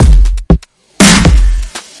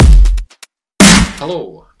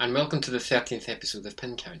Hello, and welcome to the 13th episode of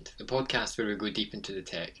Pin Count, the podcast where we go deep into the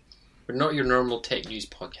tech. We're not your normal tech news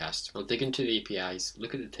podcast. We'll dig into the APIs,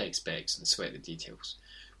 look at the tech specs, and sweat the details.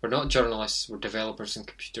 We're not journalists, we're developers and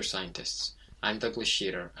computer scientists. I'm Douglas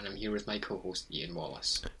Shearer, and I'm here with my co-host Ian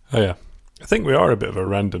Wallace. Oh yeah, I think we are a bit of a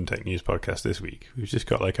random tech news podcast this week. We've just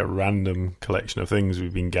got like a random collection of things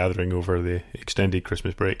we've been gathering over the extended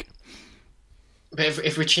Christmas break. But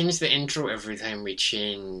if we change the intro every time we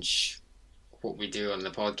change what we do on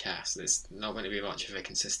the podcast, it's not going to be much of a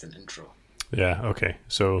consistent intro. Yeah, okay.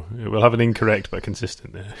 So we'll have an incorrect but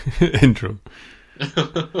consistent intro.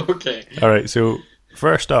 Okay. Alright, so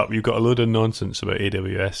first up, you've got a load of nonsense about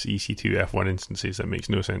AWS EC2 F1 instances that makes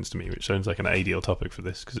no sense to me, which sounds like an ideal topic for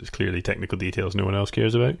this because it's clearly technical details no one else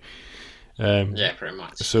cares about. Yeah, pretty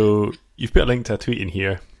much. So you've put a link to a tweet in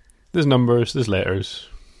here. There's numbers, there's letters.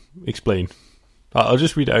 Explain. I'll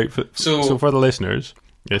just read it out. So for the listeners,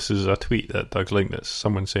 this is a tweet that Doug's linked. That's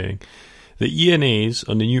someone saying the ENAs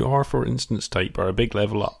on the new R4 instance type are a big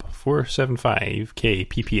level up, 475k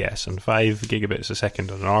PPS and 5 gigabits a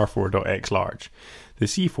second on an R4.X large. The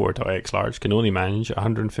C4.X large can only manage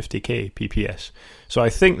 150k PPS. So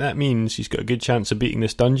I think that means he's got a good chance of beating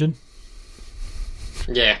this dungeon.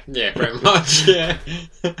 Yeah, pretty much. Yeah.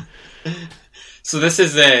 So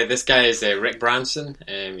this guy is Rick Branson.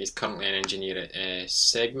 He's currently an engineer at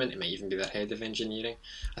Segment. He might even be the head of engineering.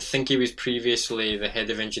 I think he was previously the head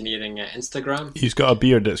of engineering at Instagram. He's got a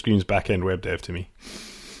beard that screams back-end web dev to me.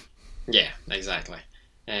 Yeah, exactly.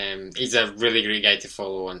 He's a really great guy to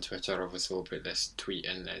follow on Twitter. Obviously, we'll put this tweet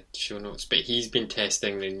in the show notes. But he's been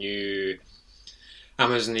testing the new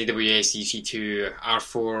Amazon AWS EC2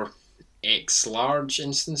 R4 X large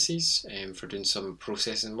instances for doing some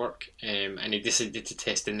processing work, and he decided to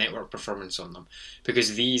test the network performance on them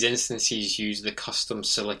because these instances use the custom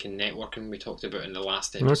silicon networking we talked about in the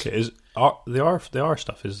last episode. Okay, the R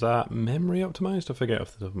stuff, is that memory optimized? I forget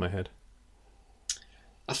off the top of my head.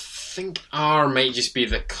 I think R might just be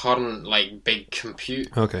the current big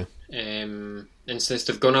compute. Okay. Instance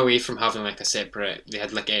they've gone away from having a separate. They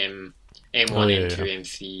had M1, M2,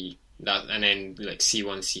 M3. That, and then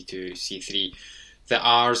C1, C2, C3. The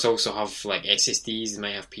R's also have SSDs. They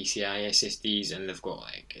might have PCI SSDs, and they've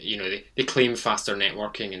got they claim faster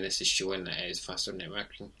networking, and this is showing that it is faster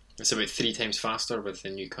networking. It's about 3 times faster with the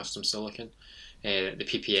new custom silicon. The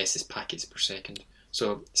PPS is packets per second.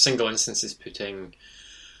 So single instance is putting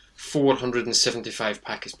 475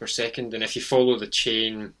 packets per second, and if you follow the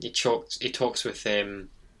chain, he talks with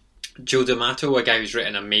Joe D'Amato, a guy who's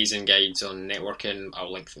written amazing guides on networking. I'll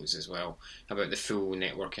link those as well, about the full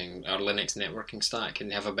networking or Linux networking stack, and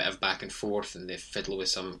they have a bit of back and forth, and they fiddle with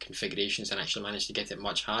some configurations and actually manage to get it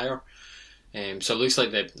much higher. So it looks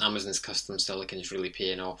like that Amazon's custom silicon is really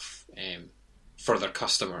paying off for their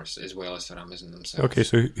customers as well as for Amazon themselves. Okay,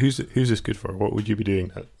 so who's this good for? What would you be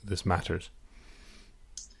doing that this matters?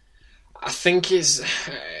 I think it's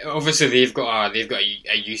obviously they've got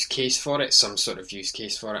a use case for it, some sort of use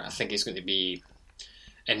case for it. I think it's going to be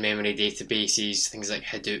in-memory databases, things like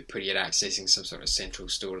Hadoop, where you're accessing some sort of central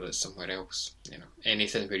store that's somewhere else.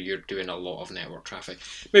 Anything where you're doing a lot of network traffic,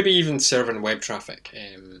 maybe even serving web traffic.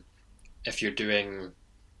 If you're doing,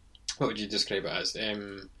 what would you describe it as?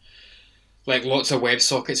 Lots of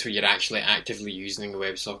WebSockets where you're actually actively using the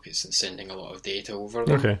WebSockets and sending a lot of data over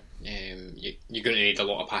them. Okay. You're going to need a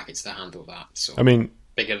lot of packets to handle that. So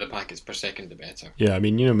bigger the packets per second, the better. Yeah,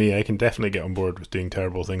 me, I can definitely get on board with doing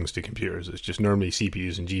terrible things to computers. It's just normally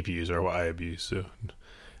CPUs and GPUs are what I abuse. So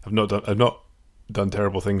I've not done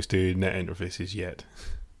terrible things to net interfaces yet.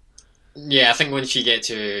 Yeah, I think once you get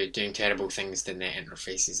to doing terrible things to net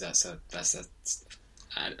interfaces, that's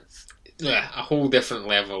a whole different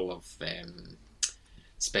level of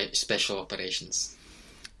special operations.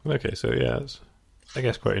 Okay, so yeah, it's, I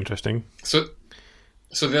guess, quite interesting. So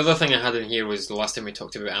the other thing I had in here was the last time we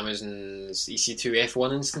talked about Amazon's EC2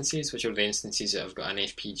 F1 instances, which are the instances that have got an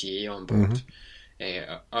FPGA on board.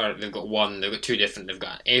 Or they've got 2 different. They've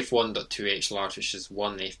got an F1.2X large, which is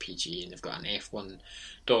 1 FPGA, and they've got an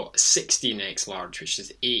F1.16X large, which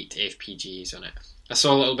is 8 FPGAs on it. I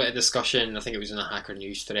saw a little bit of discussion, I think it was in a Hacker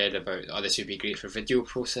News thread, about this would be great for video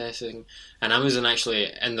processing, and Amazon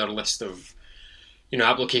actually, in their list of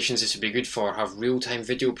applications this would be good for, have real-time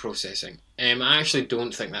video processing. I actually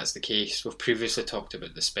don't think that's the case. We've previously talked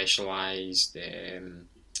about the specialised Intel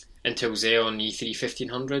Xeon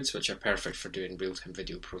E3-1500s, which are perfect for doing real-time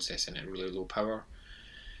video processing at really low power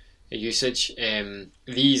usage.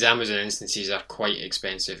 These Amazon instances are quite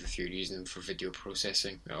expensive if you're using them for video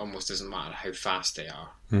processing. It almost doesn't matter how fast they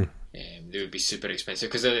are. They would be super expensive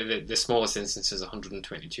because the smallest instance is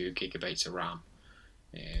 122 gigabytes of RAM.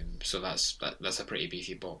 So that's a pretty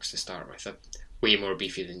beefy box to start with. Way more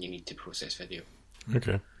beefy than you need to process video.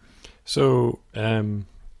 Okay. So, I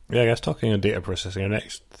guess talking on data processing, our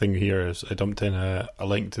next thing here is I dumped in a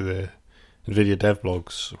link to the NVIDIA dev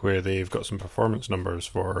blogs where they've got some performance numbers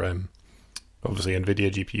for, obviously,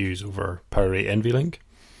 NVIDIA GPUs over PowerA NVLink.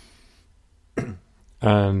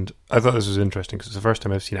 And I thought this was interesting because it's the first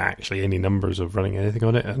time I've seen actually any numbers of running anything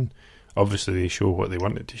on it, and obviously they show what they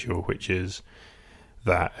wanted to show, which is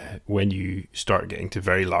that when you start getting to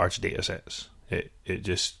very large data sets, it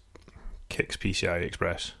just kicks PCI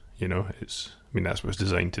Express. That's what it's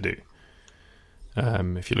designed to do.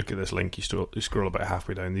 If you look at this link, you scroll about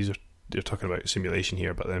halfway down. They're talking about simulation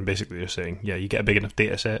here, but then basically they're saying, you get a big enough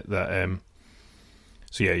data set that,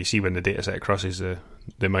 you see when the data set crosses the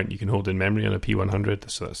amount you can hold in memory on a P100,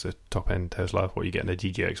 so that's the top end Tesla, what you get in a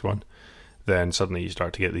DGX1, then suddenly you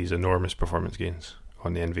start to get these enormous performance gains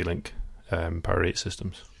on the NVLink Power 8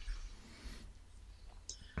 systems.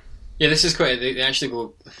 Yeah, this is quite. They actually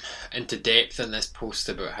go into depth in this post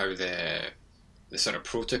about how the sort of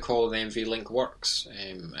protocol of the NVLink works,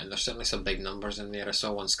 and there's certainly some big numbers in there. I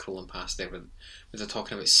saw one scrolling past there where they're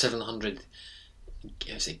talking about 700.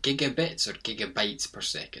 Is it gigabits or gigabytes per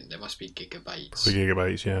second? It must be gigabytes. Probably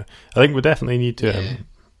gigabytes, yeah. I think we definitely need to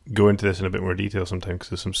go into this in a bit more detail sometime because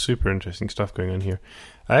there's some super interesting stuff going on here.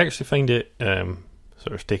 I actually find it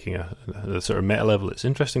sort of taking a sort of meta level. It's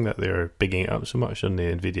interesting that they're bigging it up so much on the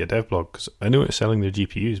NVIDIA dev blog because I know it's selling their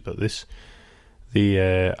GPUs, but the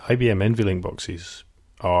IBM NVLink boxes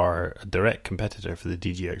are a direct competitor for the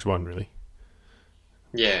DGX1, really.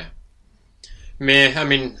 Yeah.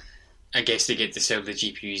 I guess they get to sell the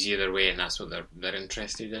GPUs either way, and that's what they're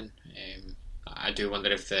interested in. I do wonder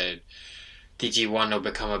if the DG1 will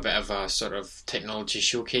become a bit of a sort of technology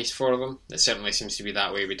showcase for them. It certainly seems to be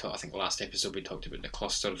that way. I think last episode we talked about the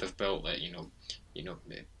cluster they've built. That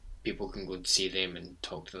people can go and see them and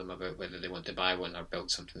talk to them about whether they want to buy one or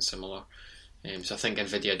build something similar. So I think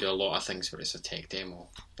NVIDIA do a lot of things where it's a tech demo,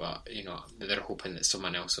 but they're hoping that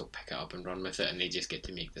someone else will pick it up and run with it, and they just get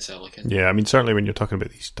to make the silicon. Yeah, certainly when you're talking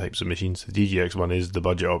about these types of machines, the DGX1 is the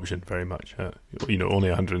budget option very much. Only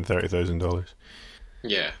 $130,000.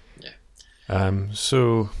 Yeah.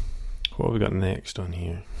 So what have we got next on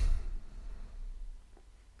here?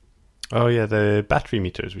 Oh yeah, the battery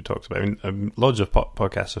meters we talked about. Loads of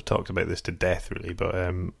podcasts have talked about this to death, really, but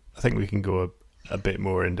I think we can go a bit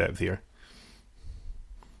more in depth here.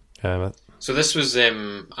 So this was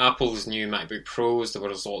Apple's new MacBook Pros. There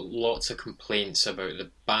was lots of complaints about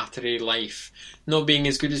the battery life not being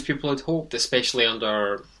as good as people had hoped, especially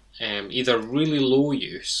under either really low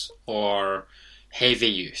use or heavy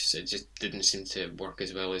use. It just didn't seem to work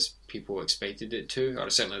as well as people expected it to,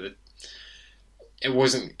 or certainly it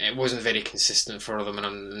wasn't very consistent for them. And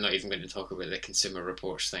I'm not even going to talk about the Consumer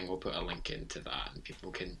Reports thing. We'll put a link into that, and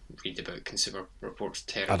people can read about Consumer Reports.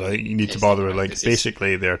 I don't think you need to bother with links.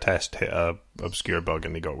 Basically, their test hit a obscure bug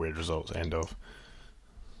and they got weird results. End of.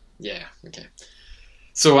 Yeah. Okay.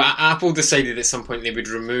 So Apple decided at some point they would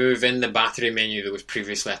remove in the battery menu there was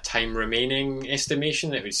previously a time remaining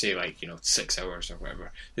estimation that would say 6 hours or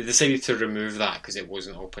whatever. They decided to remove that because it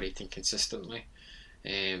wasn't operating consistently.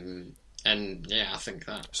 And I think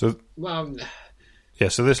that. So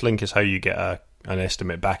this link is how you get an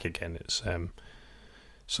estimate back again. It's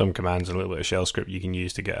some commands and a little bit of shell script you can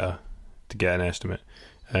use to get an estimate.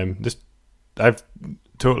 I've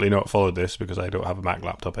totally not followed this because I don't have a Mac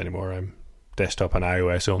laptop anymore. I'm desktop and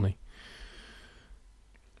iOS only.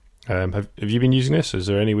 Have you been using this? Is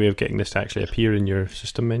there any way of getting this to actually appear in your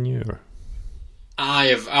system menu? Or?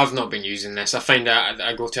 I've not been using this. I find that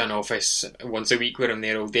I go to an office once a week where I'm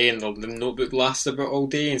there all day, and the notebook lasts about all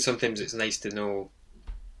day, and sometimes it's nice to know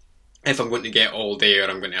if I'm going to get all day or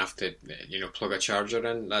I'm going to have to plug a charger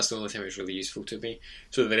in. That's the only time it's really useful to me.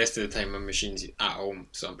 So the rest of the time my machine's at home,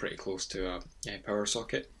 so I'm pretty close to a power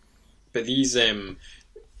socket. But these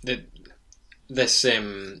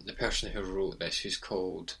the person who wrote this, who's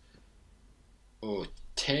called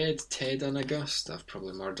Ted and August, I've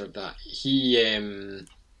probably murdered that. He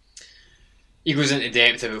goes into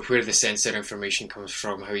depth about where the sensor information comes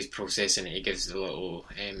from, how he's processing it. He gives the little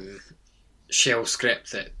shell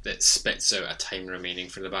script that spits out a time remaining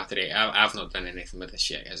for the battery. I've not done anything with this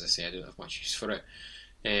yet. As I say, I don't have much use for it.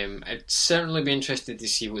 I'd certainly be interested to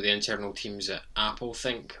see what the internal teams at Apple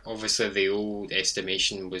think. Obviously the old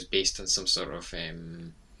estimation was based on some sort of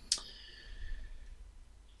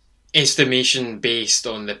estimation based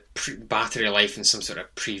on the battery life in some sort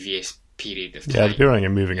of previous period of time. Yeah, they're running a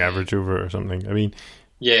moving average over it or something.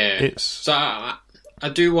 So I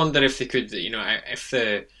do wonder if they could, if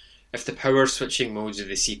the if the power switching modes of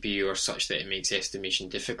the CPU are such that it makes estimation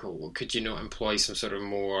difficult, could you not employ some sort of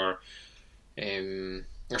more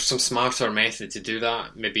or some smarter method to do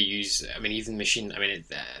that? Maybe use, even machine. It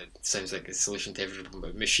sounds like a solution to every problem,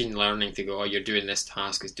 but machine learning to go, oh, you're doing this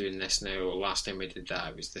task, it's doing this now. Or last time we did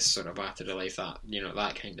that, it was this sort of battery life.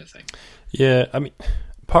 That kind of thing. Yeah,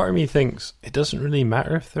 part of me thinks it doesn't really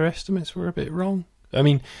matter if their estimates were a bit wrong.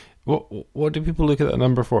 What do people look at that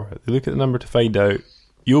number for? They look at the number to find out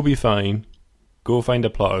you'll be fine. Go find a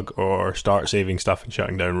plug or start saving stuff and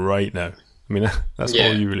shutting down right now. That's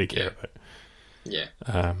all you really care about. Yeah.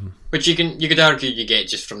 But you could argue you get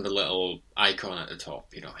just from the little icon at the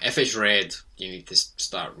top. If it's red, you need to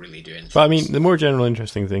start really doing things. But the more general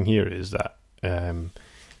interesting thing here is that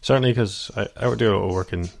certainly because I do a lot of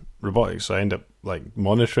work in robotics, so I end up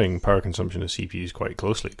monitoring power consumption of CPUs quite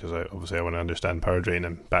closely because I want to understand power drain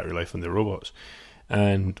and battery life on the robots.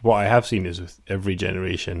 And what I have seen is with every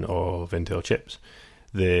generation of Intel chips,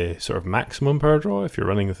 the sort of maximum power draw, if you're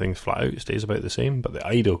running the things flat out, stays about the same, but the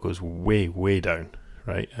idle goes way, way down,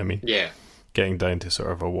 right? Getting down to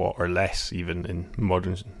sort of a watt or less even in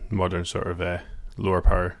modern sort of lower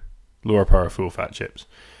power full fat chips.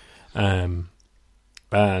 And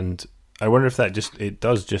I wonder if it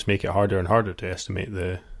does just make it harder and harder to estimate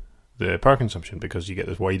the power consumption because you get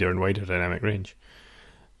this wider and wider dynamic range.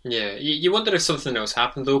 Yeah, you wonder if something else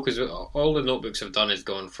happened though, because all the notebooks have done is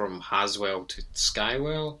gone from Haswell to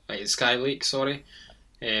Skylake. Sorry,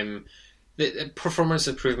 the performance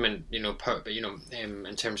improvement, in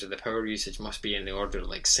terms of the power usage, must be in the order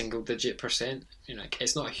of single-digit %.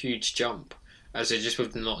 It's not a huge jump. As I just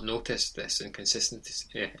would not noticed this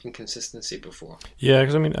inconsistency before. Yeah,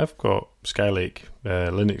 because I've got Skylake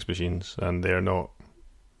Linux machines, and there's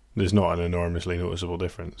not an enormously noticeable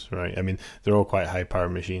difference, right? They're all quite high power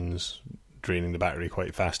machines, draining the battery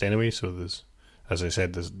quite fast anyway. So there's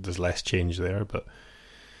less change there, but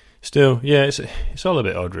still, yeah, it's all a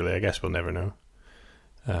bit odd, really. I guess we'll never know.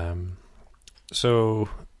 So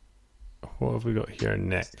what have we got here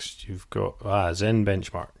next? You've got Zen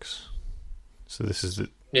benchmarks. So this is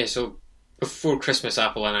so before Christmas,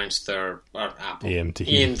 Apple announced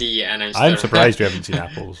AMD announced. I'm surprised we haven't seen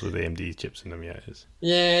Apples with AMD chips in them yet.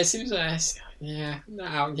 Yeah, it seems This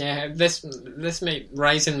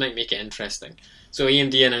Ryzen might make it interesting. So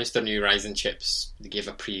AMD announced their new Ryzen chips. They gave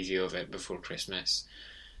a preview of it before Christmas.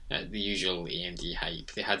 The usual AMD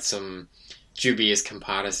hype. They had some dubious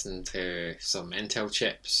comparison to some Intel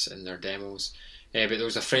chips in their demos. But there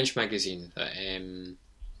was a French magazine that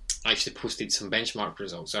actually posted some benchmark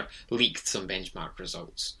results, or leaked some benchmark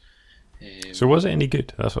results. So was it any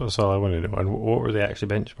good? That's all I wanted to know. And what were they actually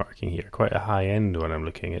benchmarking here? Quite a high end one I'm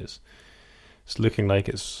looking at. It's looking like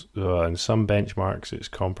it's, in some benchmarks, it's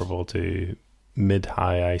comparable to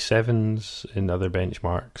mid-high i7s. In other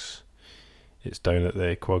benchmarks, it's down at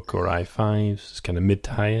the quad-core i5s. It's kind of mid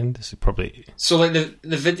to high end. This is probably... So the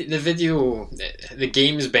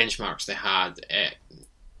games benchmarks they had...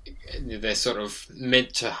 the sort of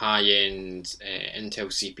mid to high end Intel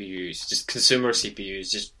CPUs, just consumer CPUs,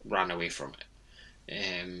 just ran away from it.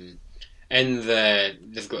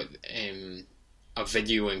 They've got a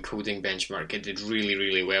video encoding benchmark. It did really,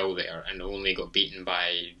 really well there, and only got beaten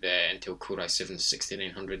by the Intel Core i7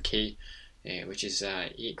 6900K, which is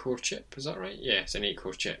an 8-core chip. Is that right? Yeah, it's an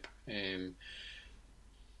 8-core chip. It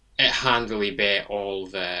handily bet all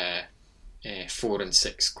the 4 and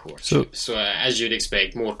 6 core chips. So as you'd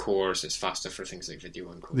expect, more cores, it's faster for things like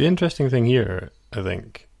video encoding. The interesting thing here, I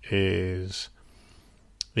think, is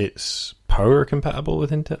it's power compatible with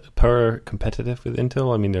Intel, power competitive with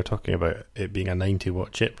Intel. They're talking about it being a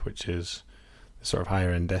 90-watt chip, which is the sort of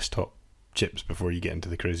higher end desktop chips before you get into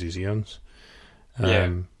the crazy Xeons.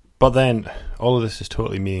 But then all of this is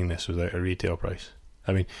totally meaningless without a retail price.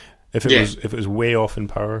 If it was way off in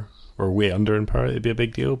power or way under in power, it'd be a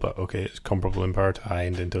big deal, but okay, it's comparable in power to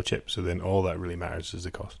high-end Intel chips, so then all that really matters is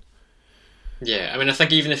the cost. Yeah, I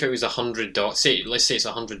think even if it was $100, let's say it's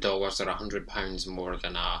 $100 or £100 more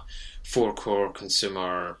than a 4-core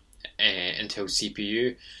consumer Intel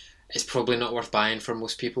CPU, it's probably not worth buying for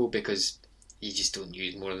most people because you just don't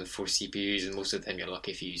use more than 4 CPUs, and most of the time you're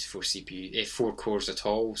lucky if you use 4 cores at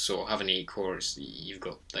all. So having 8 cores, you've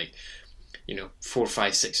got 4,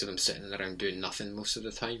 5, 6 of them sitting around doing nothing most of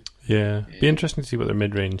the time. Yeah, be interesting to see what their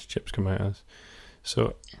mid-range chips come out as.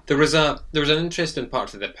 So there was an interesting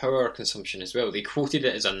part of the power consumption as well. They quoted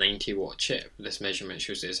it as a 90-watt chip. This measurement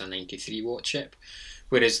shows it as a 93-watt chip,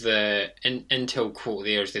 whereas the Intel quote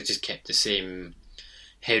there is they just kept the same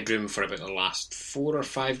headroom for about the last 4 or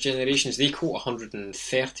 5 generations. They quote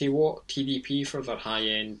 130-watt TDP for their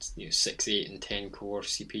high-end 6, 8 and 10 core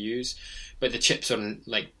CPUs, but the chips are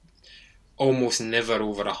almost never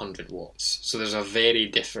over 100 watts. So there's a very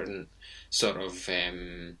different sort of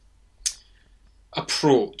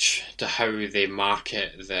approach to how they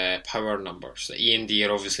market the power numbers. The AMD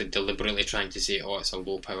are obviously deliberately trying to say, oh, it's a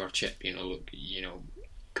low power chip,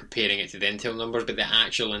 comparing it to the Intel numbers, but the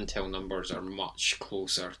actual Intel numbers are much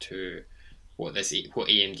closer to what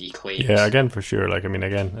AMD claims. Yeah, again, for sure. Like, I mean,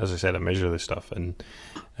 again, as I said, I measure this stuff, and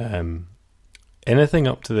anything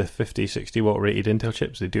up to the 50, 60 watt rated Intel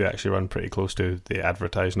chips, they do actually run pretty close to the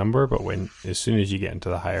advertised number, but as soon as you get into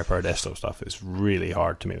the higher power desktop stuff, it's really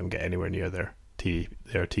hard to make them get anywhere near their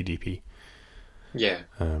TDP. Yeah.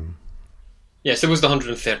 Yeah, so it was the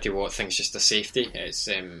 130 watt thing's just a safety. It's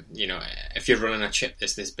if you're running a chip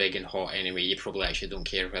that's this big and hot anyway, you probably actually don't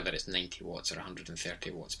care whether it's 90 watts or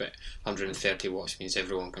 130 watts. But 130 watts means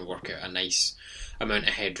everyone can work out a nice amount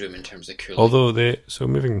of headroom in terms of cooling. Although so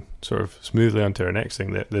moving sort of smoothly on to our next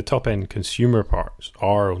thing, the top end consumer parts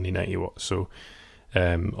are only 90 watts. So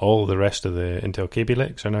all the rest of the Intel Kaby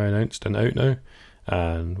Lakes are now announced and out now.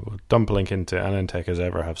 And we'll dump a link into AnandTech as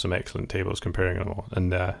ever, have some excellent tables comparing them all.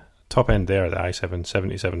 And top end there, the i7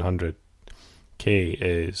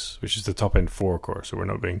 7700K which is the top end 4 core, so we're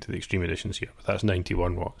not going to the extreme editions yet, but that's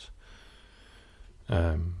 91 watts.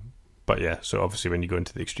 But yeah, so obviously when you go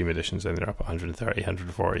into the extreme editions, then they're up 130,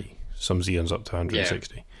 140, some Xeons up to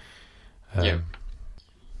 160. Yeah.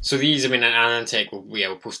 So these, at AnandTech,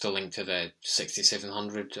 we'll post a link to the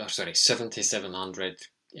 7700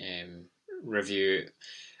 review.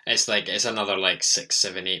 It's another 6,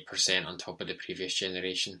 7, 8% on top of the previous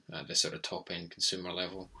generation at the sort of top end consumer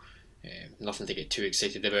level. Nothing to get too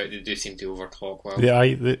excited about. They do seem to overclock well.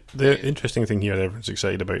 The interesting thing here that everyone's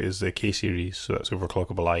excited about is the K series, so that's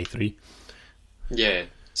overclockable i3. Yeah,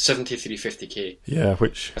 7350K. Yeah,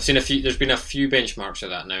 which I've seen there's been a few benchmarks of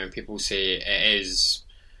that now, and people say it is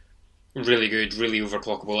really good, really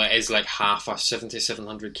overclockable. It is like half a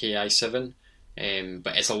 7700K i7.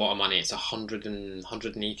 But it's a lot of money. It's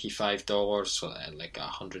 $185, so like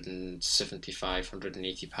 £175,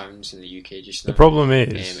 £180 in the UK just now. The problem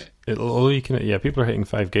is, although you can, people are hitting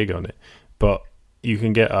 5 gig on it, but you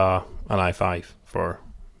can get an i5 for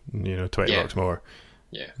 $20 more,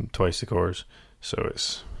 twice the cores. So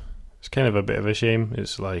it's kind of a bit of a shame.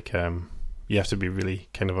 It's like you have to be really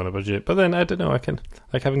kind of on a budget. But then I don't know. I can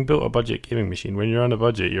having built a budget gaming machine. When you're on a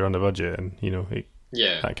budget, you're on a budget, and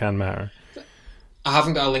that can matter. I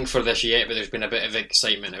haven't got a link for this yet, but there's been a bit of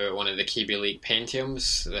excitement about one of the Kaby Lake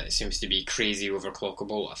Pentiums that seems to be crazy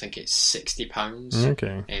overclockable. I think it's £60.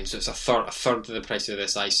 Okay. So it's a third of the price of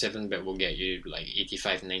this i7, but will get you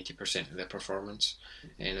 85-90% of the performance.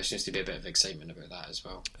 And there seems to be a bit of excitement about that as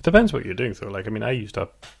well. It depends what you're doing, though. I used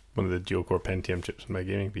up one of the dual-core Pentium chips on my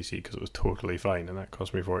gaming PC because it was totally fine, and that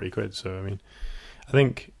cost me £40. So, I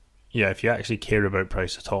think, if you actually care about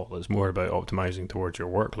price at all, it's more about optimizing towards your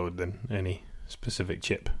workload than any specific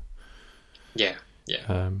chip. Yeah.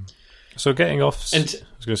 So getting off, I was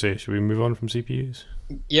going to say, should we move on from CPUs?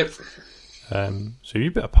 Yep. So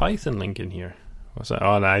you put a Python link in here. What's that?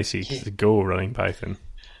 Oh, no, I see. It's the Go running Python.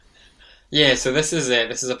 Yeah. So this is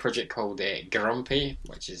a project called Grumpy,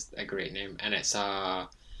 which is a great name, and it's a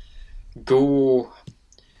Go.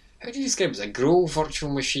 How do you describe it? It's a Go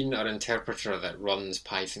virtual machine or interpreter that runs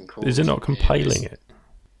Python code. Is it not compiling it?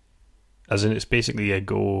 As in, it's basically a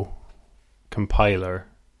Go compiler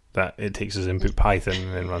that it takes as input Python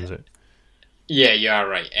and then runs it. Yeah, you are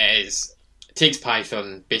right. It takes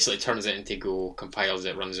Python, basically turns it into Go, compiles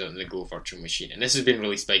it, runs it on the Go virtual machine. And this has been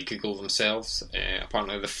released by Google themselves.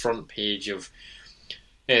 Apparently the front end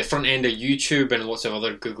of YouTube and lots of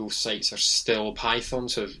other Google sites are still Python.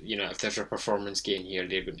 So if there's a performance gain here,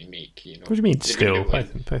 they're going to make What do you mean still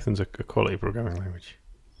Python? Python's a quality programming language.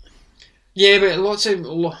 Yeah, but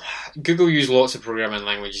Google use lots of programming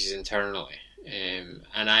languages internally, and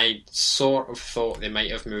I sort of thought they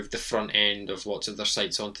might have moved the front end of lots of their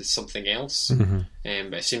sites onto something else,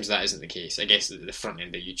 but it seems that isn't the case. I guess the front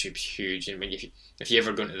end of YouTube's huge, and if you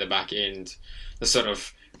ever go into the back end, the sort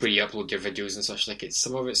of where you upload your videos and such,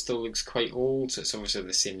 some of it still looks quite old, so it's obviously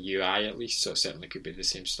the same UI at least, so it certainly could be the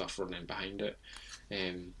same stuff running behind it.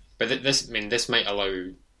 But this might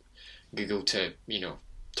allow Google to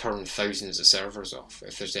turn thousands of servers off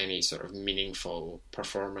if there's any sort of meaningful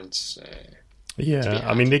performance. They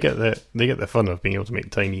get the fun of being able to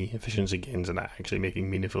make tiny efficiency gains and actually making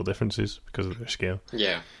meaningful differences because of their scale.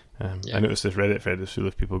 I noticed this Reddit thread is full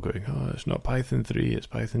of people going, "Oh, it's not Python 3, it's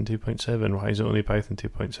Python 2.7. Why is it only Python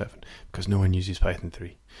 2.7? Because no one uses Python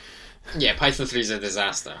 3. Yeah, Python 3 is a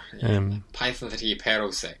disaster. Python 3,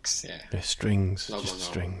 Perl 6. Yeah, strings,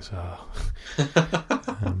 strings. Oh.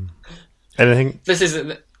 Anything?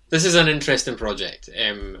 This is an interesting project.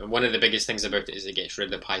 One of the biggest things about it is it gets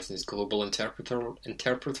rid of Python's global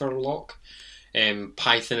interpreter lock.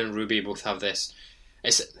 Python and Ruby both have this.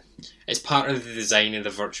 It's part of the design of the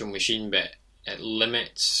virtual machine, but it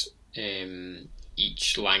limits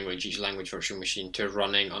each language virtual machine to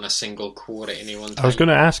running on a single core at any one time. I was going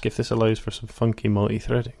to ask if this allows for some funky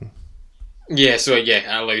multi-threading. Yeah, it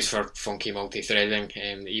allows for funky multi-threading.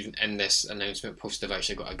 Even in this announcement post, they've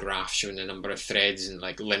actually got a graph showing the number of threads and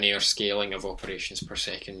like linear scaling of operations per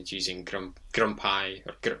second using GrumPy.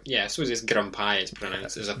 I suppose it's GrumPy it's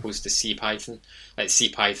pronounced, as opposed to CPython. Like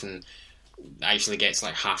CPython actually gets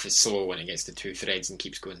like half as slow when it gets to 2 threads and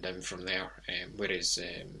keeps going down from there, whereas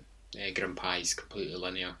GrumPy is completely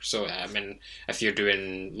linear. So I mean, if you're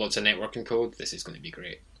doing lots of networking code, this is going to be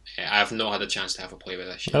great. I have not had a chance to have a play with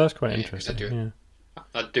this yet. Oh, that's quite interesting.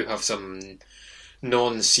 I do have some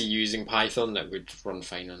non-C using Python that would run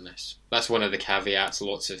fine on this. That's one of the caveats.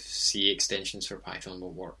 Lots of C extensions for Python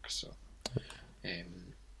will work. So,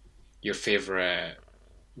 your favourite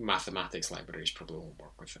mathematics libraries probably won't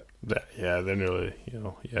work with it. Yeah, they're nearly,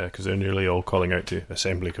 because they're nearly all calling out to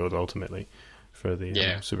assembly code ultimately for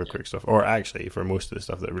the super quick stuff. Or actually, for most of the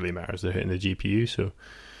stuff that really matters, they're hitting the GPU. So,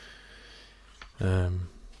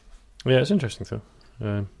 it's interesting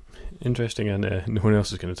though. Interesting, and no one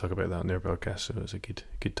else is going to talk about that on their podcast, so it's a good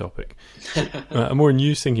topic. A more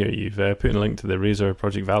news thing here, you've put in a link to the Razer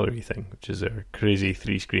Project Valerie thing, which is their crazy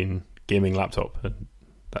 3-screen gaming laptop, and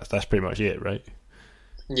that's pretty much it, right?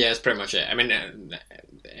 Yeah, that's pretty much it. I mean,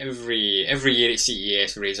 every year at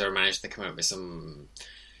CES, Razer managed to come out with some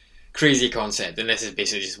crazy concept, and this is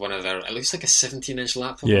basically just one of their. It looks like a 17-inch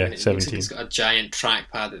laptop. Yeah, I mean, 17. It's got a giant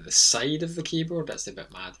trackpad at the side of the keyboard. That's a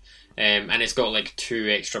bit mad. And it's got like 2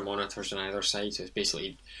 extra monitors on either side, so it's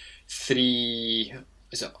basically 3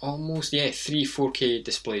 4K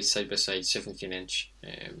displays side by side, 17-inch.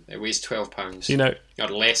 It weighs 12 pounds. Or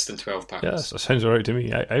less than 12 pounds. Yeah, that sounds alright to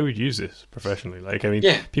me. I would use this professionally. Like, I mean,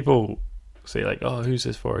 people say like, "Oh, who's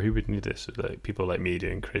this for? Who would need this?" Like people like me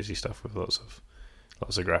doing crazy stuff with lots of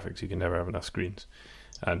graphics. You can never have enough screens.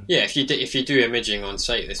 And yeah, if you do imaging on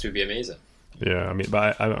site, this would be amazing. Yeah, I mean,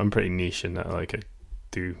 but I'm pretty niche in that. Like, I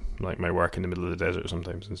do like my work in the middle of the desert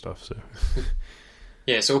sometimes and stuff. So.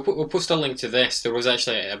 Yeah, so we'll post a link to this. There was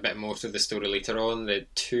actually a bit more to the story later on. The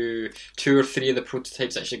two or three of the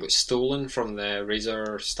prototypes actually got stolen from the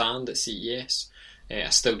Razer stand at CES. I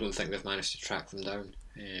still don't think they've managed to track them down.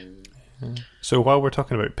 So while we're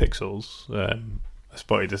talking about pixels, I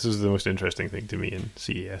spotted this is the most interesting thing to me in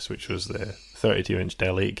CES, which was the 32-inch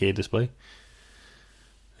Dell 8K display.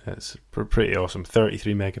 It's pretty awesome.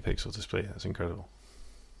 33 megapixel display. That's incredible.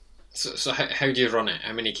 So how do you run it?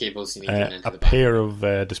 How many cables do you need to run into a pair of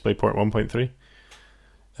DisplayPort 1.3.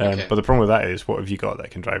 But the problem with that is, what have you got that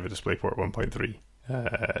can drive a DisplayPort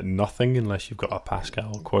 1.3? Nothing, unless you've got a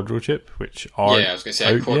Pascal Quadro chip, which are I was going to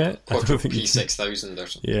say Quadro P6000 or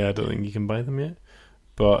something. Yeah, I don't think you can buy them yet.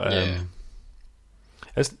 But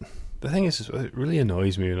the thing is, it really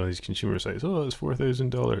annoys me when all these consumer sites, it's $4,000,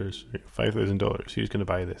 $5,000, who's going to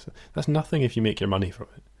buy this? That's nothing if you make your money from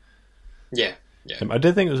it. Yeah. I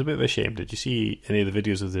did think it was a bit of a shame. Did you see any of the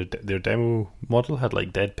videos of their demo model had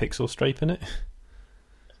like dead pixel stripe in it?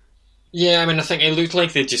 Yeah, I mean, I think it looked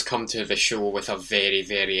like they'd just come to the show with a very,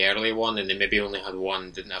 very early one, and they maybe only had one,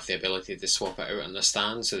 didn't have the ability to swap it out on the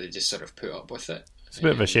stand, so they just sort of put up with it. It's a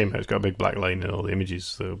bit of a shame how it's got a big black line in all the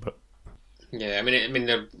images, though. But yeah, I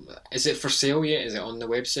mean, is it for sale yet? Is it on the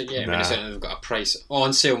website yet? Nah. I mean, certainly they've got a price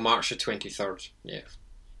on sale March the 23rd. Yeah.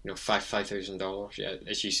 $5,000. Yeah,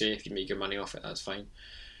 as you say, if you make your money off it, that's fine.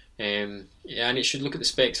 And it should look at the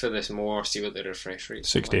specs for this more, see what the refresh rate is.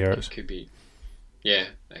 60 hertz. It could be. Yeah,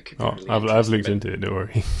 that could be. Really I've looked into it. Don't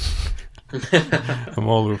worry. I'm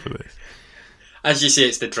all over this. As you say,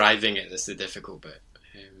 it's the driving it that's the difficult bit.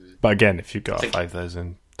 But again, if you've got a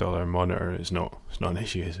 $5,000 monitor, it's not an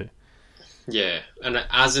issue, is it? Yeah, and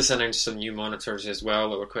Asus announced some new monitors as well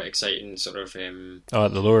that were quite exciting. Sort of.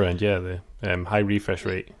 At the lower end, the high refresh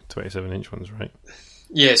rate 27-inch ones, right?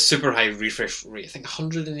 Yeah, super high refresh rate. I think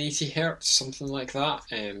 180 hertz, something like that.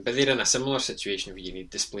 But they're in a similar situation where you need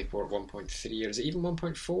DisplayPort 1.3, or is it even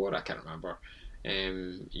 1.4? I can't remember.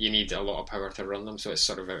 You need a lot of power to run them, so it's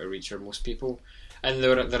sort of out of reach for most people. And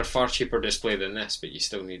they're a far cheaper display than this, but you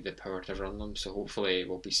still need the power to run them. So hopefully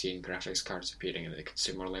we'll be seeing graphics cards appearing at the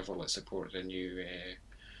consumer level that support the new.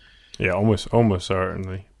 Yeah, almost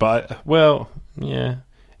certainly. But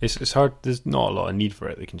it's hard. There's not a lot of need for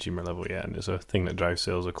it at the consumer level yet, and it's a thing that drives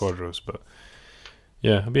sales of Quadros. But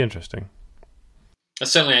yeah, it'll be interesting.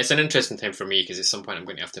 Certainly, it's an interesting time for me because at some point I'm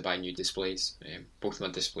going to have to buy new displays. Both my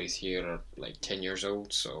displays here are like 10 years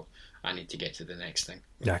old, so I need to get to the next thing.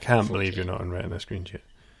 Yeah, I can't believe you're not on Retina screens yet.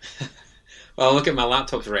 Well, look at my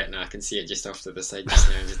laptop's Retina. I can see it just off to the side just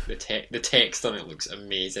now. Just the text on it looks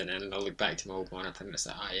amazing, and I look back to my old monitor and it's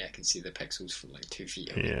like, yeah, I can see the pixels from like 2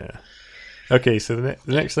 feet away. Yeah. Okay, so the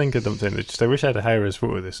next link I dumped in, I wish I had a high-res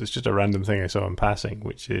photo of this. It's just a random thing I saw in passing,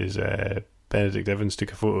 which is Benedict Evans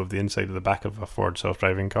took a photo of the inside of the back of a Ford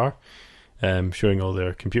self-driving car, showing all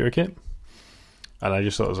their computer kit. And I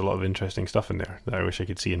just thought there was a lot of interesting stuff in there that I wish I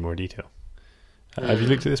could see in more detail. Have you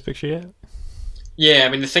looked at this picture yet? Yeah, I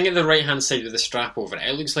mean, the thing at the right-hand side with the strap over it,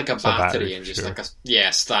 it looks like a battery and just like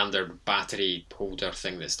a standard battery holder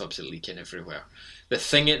thing that stops it leaking everywhere. The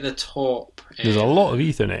thing at the top... There's a lot of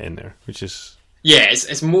Ethernet in there, which is... Yeah,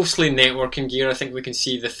 it's mostly networking gear. I think we can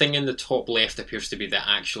see the thing in the top left appears to be the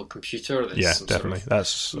actual computer. Yeah, definitely.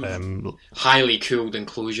 That's highly cooled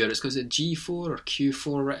enclosure. It's got a G4 or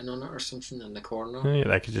Q4 written on it or something in the corner. Yeah,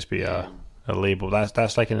 that could just be a label.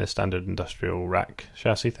 That's like in a standard industrial rack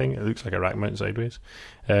chassis thing. It looks like a rack mount sideways.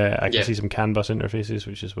 I can see some CAN bus interfaces,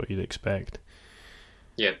 which is what you'd expect.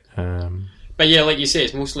 Yeah. But yeah, like you say,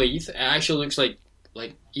 it's mostly it actually looks like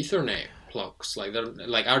Ethernet plugs, like they're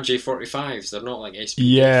like RJ45s. They're not like SPDIFs.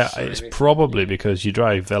 Yeah, it's probably because you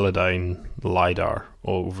drive Velodyne LiDAR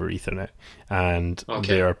over Ethernet, and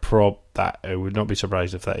they are that I would not be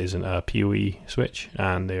surprised if that isn't a PoE switch,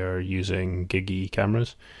 and they are using GigE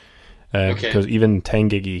cameras. Because even 10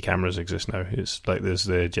 GigE cameras exist now. It's like there's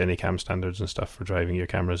the GeniCam standards and stuff for driving your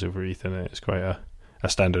cameras over Ethernet. It's quite a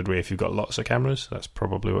standard way if you've got lots of cameras. That's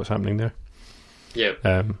probably what's happening there.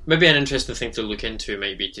 Yeah, maybe an interesting thing to look into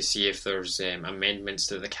might be to see if there's amendments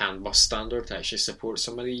to the CAN bus standard to actually support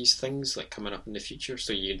some of these things, like coming up in the future.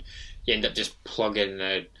 So you end up just plugging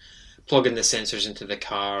the sensors into the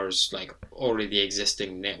cars, like already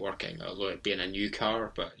existing networking, although it being a new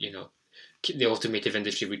car, but the automotive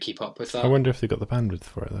industry would keep up with that. I wonder if they got the bandwidth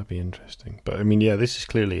for it. That'd be interesting. But I mean, yeah, this is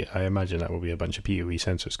clearly, I imagine that will be a bunch of PoE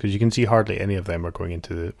sensors, because you can see hardly any of them are going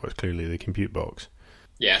into what's clearly the compute box.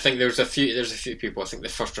 Yeah, I think there's a few people. I think the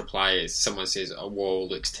first reply is someone says a wall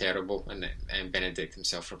looks terrible, and Benedict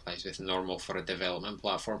himself replies with normal for a development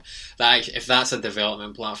platform. If that's a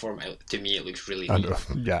development platform, to me it looks really neat.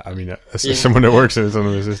 Yeah, I mean, as someone that works in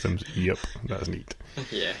autonomous systems, yep, that's neat.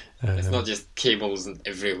 Yeah, it's not just cables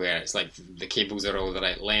everywhere. It's like the cables are all the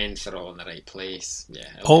right length, they're all in the right place. Yeah.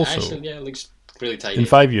 Also, it looks really tight. In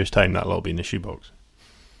 5 years' time, that'll all be in a shoebox.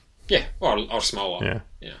 Yeah, or smaller.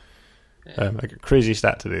 Yeah. A crazy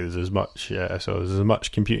stat today. There's as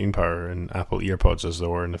much computing power in Apple EarPods as there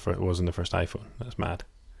was in the first iPhone. That's mad.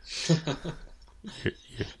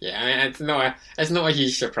 Yeah, I mean, it's not a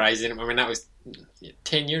huge surprise. I mean, that was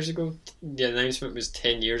 10 years ago. The announcement was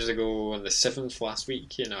 10 years ago on the 7th last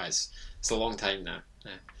week. It's a long time now.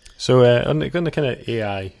 Yeah. So on the kind of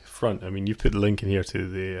AI front, I mean, you've put the link in here to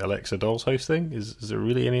the Alexa Doll's House thing. Is there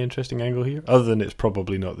really any interesting angle here, other than it's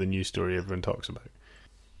probably not the news story everyone talks about?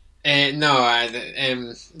 No,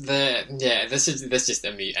 this just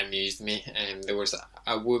amused me. There was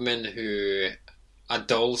a woman who a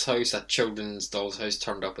children's doll's house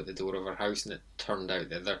turned up at the door of her house, and it turned out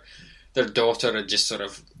that their daughter had just sort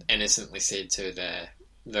of innocently said to their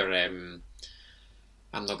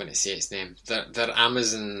I'm not going to say its name, their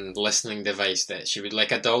Amazon listening device that she would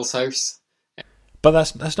like a doll's house. But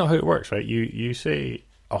that's not how it works, right? You say,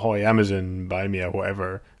 "Ahoy, Amazon, buy me a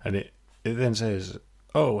whatever," and it then says,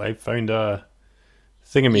 "Oh, I found a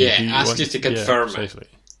thingamy." Yeah, ask you to confirm it.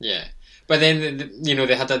 Yeah, but then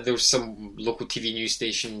they had there was some local TV news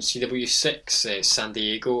station, CW6, San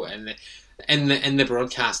Diego, and in the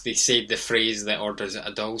broadcast they said the phrase that orders at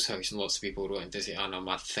a doll's house, and lots of people wrote in to say, "Oh no,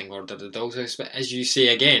 my thing ordered a doll's house." But as you say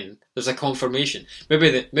again, there's a confirmation.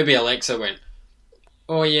 Maybe Alexa went,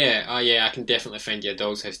 "Oh yeah, I can definitely find you a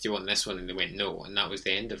doll's house. Do you want this one?" And they went, "No," and that was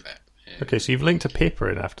the end of it. Okay, so you've linked a paper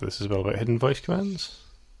in after this as well about hidden voice commands.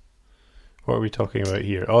 What are we talking about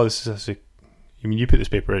here? Oh, this is I mean, you put this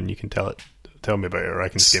paper in, you can tell me about it, or I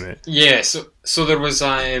can skim it. Yeah, so there was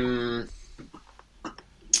a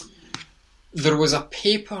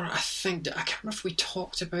paper, I think, I can't remember if we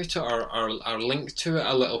talked about it or linked to it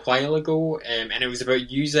a little while ago, and it was about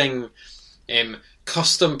using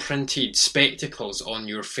custom printed spectacles on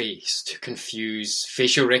your face to confuse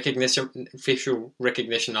facial recognition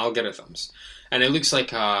algorithms. And it looks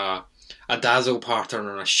like a dazzle pattern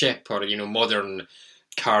on a ship, or modern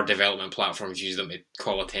car development platforms use them to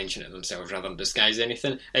call attention to themselves rather than disguise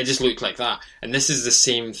anything. It just looked like that. And this is the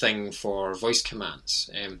same thing for voice commands.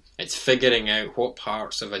 It's figuring out what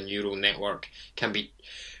parts of a neural network can be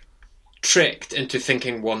tricked into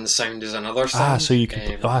thinking one sound is another sound. So you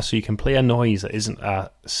can play a noise that isn't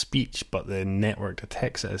a speech, but the network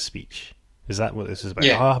detects it as speech. Is that what this is about?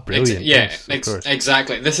 Yeah, brilliant. Yes,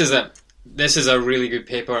 exactly. This is a really good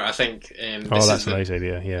paper. I think. That's a nice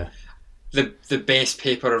idea. Yeah. The best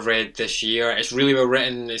paper I've read this year. It's really well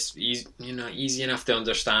written. It's easy enough to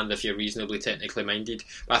understand if you're reasonably technically minded.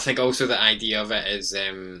 But I think also the idea of it is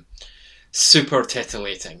super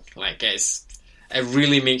titillating. Like it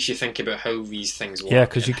really makes you think about how these things work. Yeah,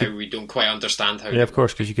 because how we don't quite understand how. Yeah, of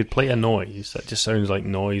course, because you could play a noise that just sounds like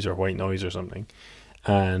noise or white noise or something,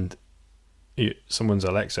 and someone's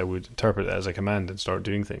Alexa would interpret it as a command and start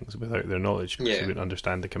doing things without their knowledge because they wouldn't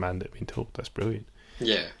understand the command that being told. That's brilliant.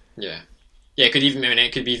 Yeah. It could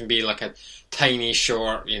even be like a tiny,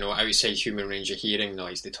 short, outside human range of hearing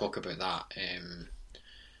noise. They talk about that.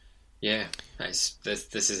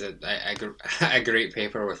 This is a great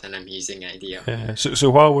paper with an amazing idea. Yeah. So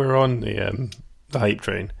while we're on the hype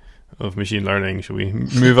train of machine learning, shall we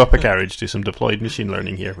move up a carriage to some deployed machine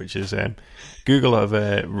learning here, which is Google have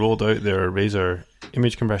rolled out their Razor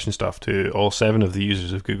image compression stuff to all 7 of the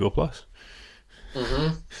users of Google+.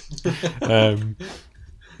 Mm-hmm.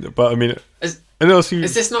 But I mean, is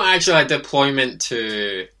this not actually a deployment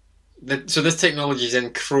to? So this technology is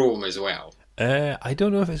in Chrome as well. I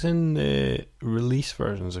don't know if it's in the release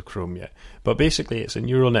versions of Chrome yet, but basically it's a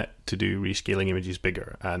neural net to do rescaling images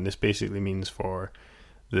bigger, and this basically means for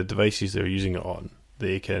the devices they're using it on,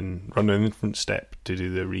 they can run an inference step to do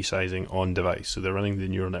the resizing on device. So they're running the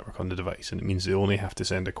neural network on the device, and it means they only have to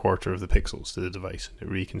send a quarter of the pixels to the device, and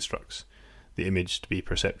it reconstructs the image to be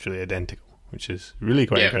perceptually identical, which is really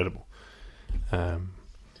quite incredible. And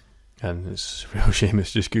it's a real shame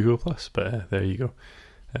it's just Google+, but there you go.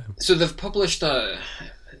 So they've published I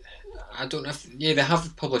don't know if... Yeah, they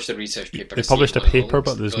have published a research paper. They published a paper,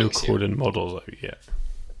 but there's no code and models out yet.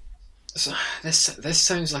 So this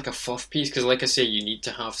sounds like a fluff piece, because like I say, you need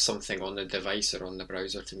to have something on the device or on the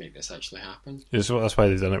browser to make this actually happen. Yeah, so that's why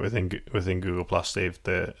they've done it within Google+. They've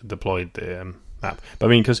deployed the app. But I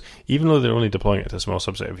mean, because even though they're only deploying it to a small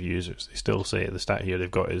subset of users, they still say the stat here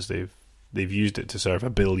they've got is they've used it to serve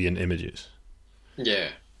 1 billion images. Yeah,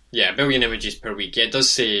 1 billion images per week. Yeah, it does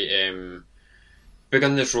say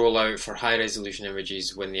begun this rollout for high resolution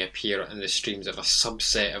images when they appear in the streams of a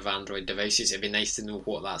subset of Android devices. It'd be nice to know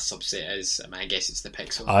what that subset is. I mean, I guess it's the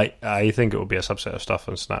Pixel. I think it will be a subset of stuff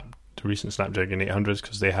on the recent Snapdragon 800s,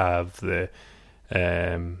 because they have the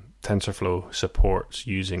TensorFlow supports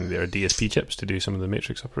using their DSP chips to do some of the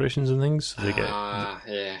matrix operations and things.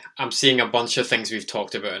 Yeah. I'm seeing a bunch of things we've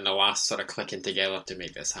talked about in the last sort of clicking together to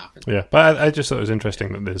make this happen. Yeah, but I just thought it was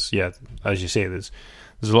interesting that there's, as you say, there's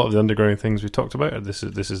a lot of the underground things we talked about. This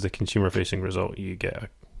is the consumer-facing result. You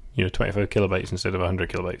get 25 kilobytes instead of 100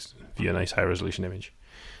 kilobytes via a nice high-resolution image.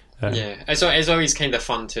 It's always kind of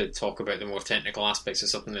fun to talk about the more technical aspects of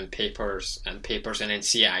something in papers, and then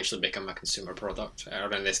see it actually become a consumer product,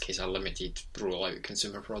 or in this case, a limited rollout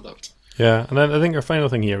consumer product. Yeah, and then I think our final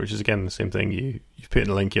thing here, which is again the same thing, you've put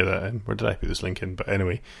in a link here where did I put this link in? But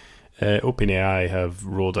anyway, OpenAI have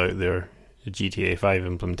rolled out their GTA 5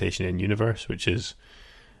 implementation in Universe, which is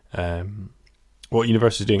what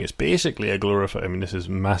Universe is doing. It's basically a glorified. I mean, this is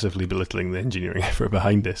massively belittling the engineering effort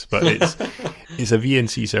behind this, but it's a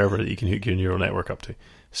VNC server that you can hook your neural network up to.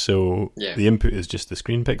 So the input is just the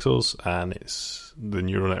screen pixels, and it's the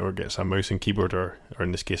neural network gets a mouse and keyboard, or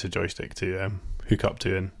in this case a joystick, to hook up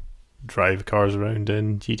to and drive cars around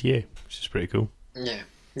in GTA, which is pretty cool. Yeah.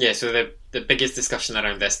 So the biggest discussion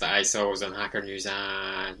around this that I saw was on Hacker News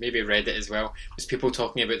and maybe Reddit as well, was people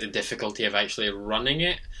talking about the difficulty of actually running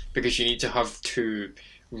it, because you need to have 2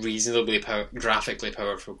 reasonably graphically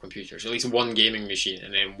powerful computers, at least one gaming machine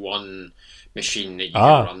and then one machine that you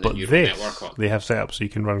can run the neural network on. They have set up so you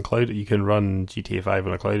can run GTA 5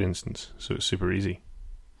 on a cloud instance, so it's super easy.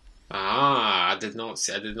 I did not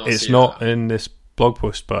see it's not in this blog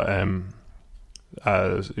post, but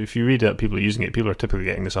if you read it, people are using it. People are typically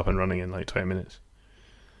getting this up and running in like 20 minutes.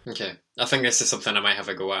 Okay, I think this is something I might have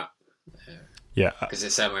a go at. Because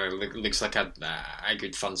it certainly looks like a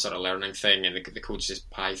good fun sort of learning thing, and the code's just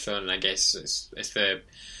Python. I guess it's the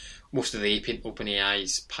most of the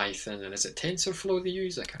OpenAI's Python, and is it TensorFlow they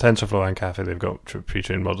use? TensorFlow and Caffe, they've got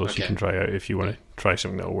pre-trained models you can try out if you want to try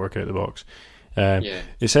something that will work out of the box.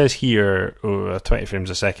 It says here 20 frames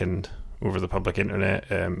a second over the public internet.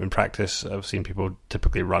 In practice, I've seen people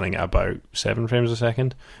typically running at about 7 frames a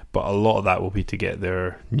second, but a lot of that will be to get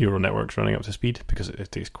their neural networks running up to speed, because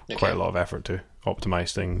it takes quite a lot of effort to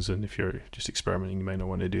optimize things, and if you're just experimenting, you might not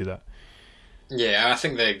want to do that. Yeah, I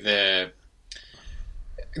think the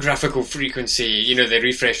graphical frequency, the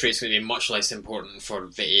refresh rate's going to be much less important for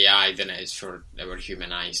the AI than it is for our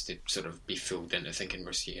human eyes to sort of be fooled into thinking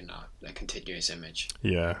we're seeing a continuous image.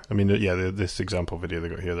 Yeah, I mean, this example video they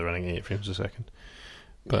got here, they're running 8 frames a second.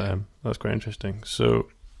 But that's quite interesting. So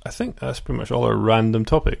I think that's pretty much all our random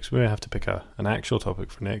topics. We may have to pick an actual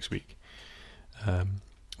topic for next week.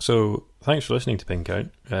 So thanks for listening to Pin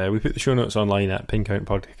Count. We put the show notes online at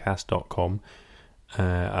pincountpodcast.com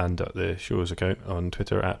and at the show's account on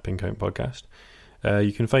Twitter at pincountpodcast.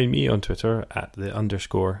 You can find me on Twitter at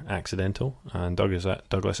 @_accidental, and Doug is at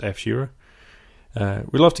Douglas F. Shearer.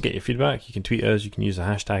 We'd love to get your feedback. You can tweet us, you can use the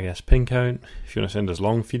hashtag #SPinCount. If you want to send us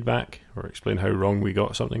long feedback or explain how wrong we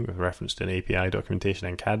got something with reference to an API documentation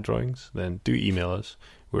and CAD drawings, then do email us.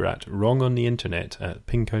 We're at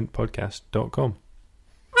wrongontheinternet@pincountpodcast.com.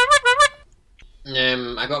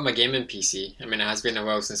 I got my gaming PC. I mean, it has been a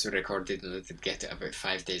while since we recorded, and I did get it about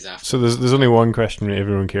 5 days after. So there's only one question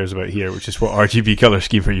everyone cares about here, which is what RGB colour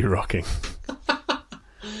scheme are you rocking?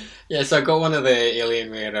 Yeah, so I got one of the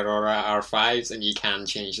Alienware Aurora R5s, and you can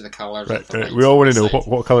change the colours. Right. We all want to know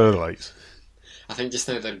what colour are the lights. I think just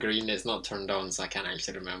now they're green. It's not turned on, so I can't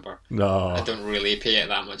actually remember. No, I don't really pay it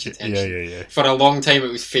that much attention. Yeah. For a long time,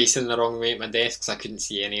 it was facing the wrong way at my desk, so I couldn't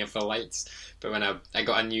see any of the lights. But when I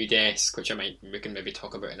got a new desk, which we can maybe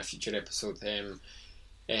talk about in a future episode, and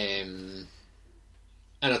I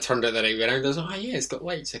turned it the right way around, I was like, it's got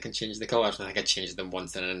lights, I can change the colours. And I think I changed them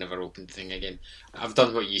once and I never opened the thing again. I've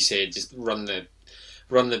done what you said, just run the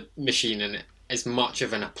machine in as much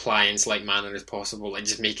of an appliance-like manner as possible. Like,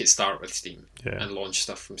 just make it start with Steam and launch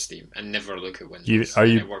stuff from Steam and never look at Windows.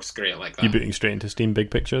 It works great like that. You booting straight into Steam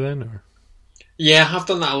Big Picture then? Or? Yeah, I have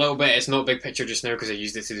done that a little bit. It's not Big Picture just now because I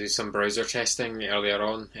used it to do some browser testing earlier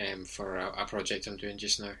on for a project I'm doing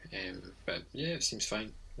just now. But yeah, it seems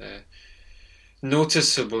fine.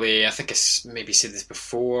 Noticeably, I think I maybe said this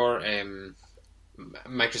before,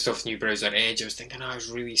 Microsoft's new browser Edge, I was thinking, it's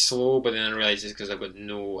really slow, but then I realised it's because I've got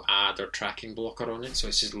no ad or tracking blocker on it, so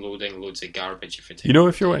it's just loading loads of garbage. If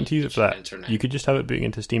you're wanting to use it for that, you could just have it booting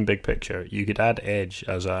into Steam Big Picture. You could add Edge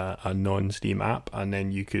as a non-Steam app, and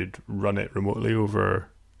then you could run it remotely over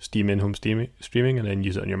Steam in-home streaming, and then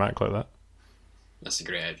use it on your Mac like that. That's a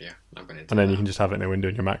great idea. I'm going to do and then that. You can just have it in a window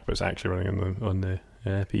on your Mac, but it's actually running on the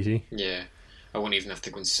PC. Yeah, I won't even have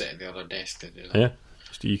to go and sit at the other desk to do that. Yeah.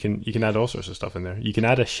 You can add all sorts of stuff in there. You can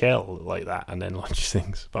add a shell like that and then launch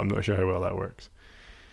things, but I'm not sure how well that works.